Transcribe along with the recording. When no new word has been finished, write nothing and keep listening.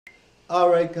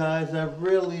Alright guys, I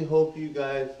really hope you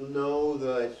guys know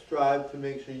that I strive to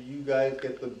make sure you guys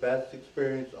get the best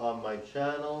experience on my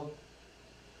channel.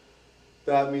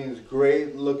 That means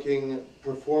great looking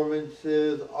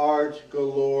performances, art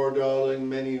galore, darling,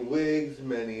 many wigs,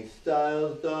 many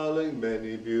styles, darling,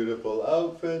 many beautiful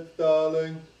outfits,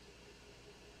 darling.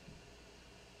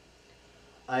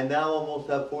 I now almost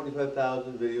have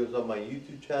 45,000 videos on my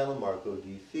YouTube channel, Marco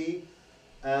DC,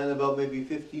 and about maybe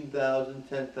 15,000,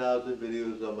 10,000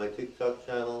 videos on my TikTok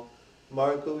channel,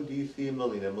 Marco DC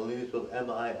Molina. Molina is spelled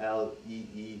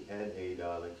M-I-L-E-E-N-A,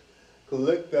 darlings.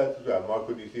 Click that subscribe.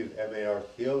 Marco DC is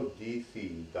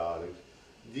M-A-R-C-O-D-C, darlings.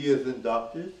 D as in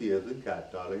doctor, C as in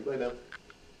cat, darling. Bye now.